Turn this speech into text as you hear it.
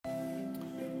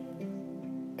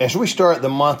As we start the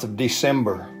month of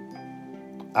December,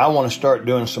 I want to start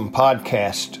doing some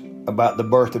podcasts about the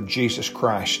birth of Jesus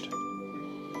Christ.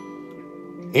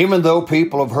 Even though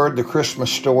people have heard the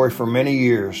Christmas story for many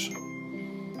years,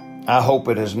 I hope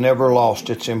it has never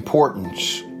lost its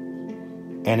importance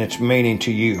and its meaning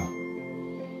to you.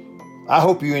 I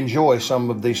hope you enjoy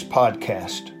some of these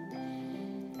podcasts.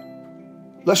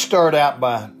 Let's start out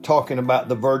by talking about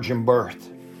the virgin birth.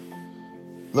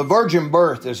 The virgin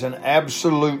birth is an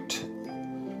absolute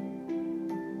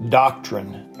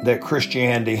doctrine that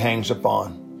Christianity hangs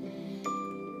upon.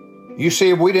 You see,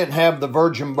 if we didn't have the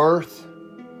virgin birth,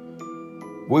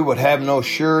 we would have no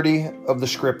surety of the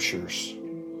Scriptures.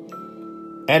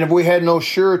 And if we had no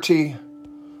surety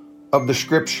of the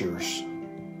Scriptures,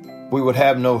 we would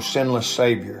have no sinless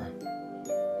Savior.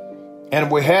 And if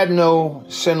we had no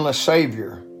sinless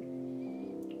Savior,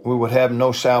 we would have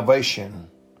no salvation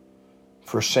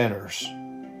for sinners.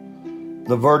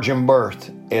 The virgin birth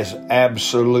is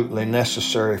absolutely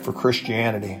necessary for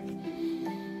Christianity.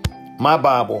 My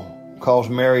Bible calls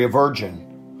Mary a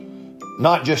virgin,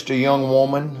 not just a young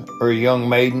woman or a young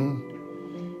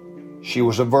maiden. She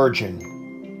was a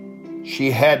virgin.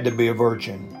 She had to be a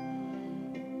virgin.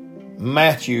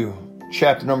 Matthew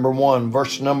chapter number 1,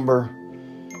 verse number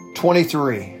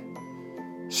 23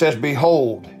 says,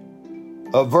 "Behold,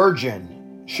 a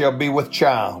virgin shall be with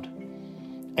child,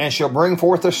 and shall bring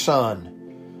forth a son,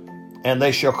 and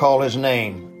they shall call his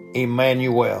name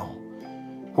Emmanuel,"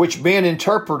 which being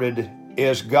interpreted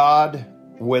is God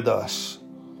with us.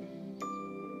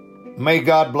 May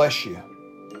God bless you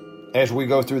as we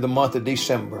go through the month of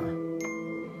December.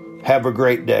 Have a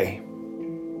great day.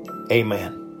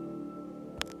 Amen.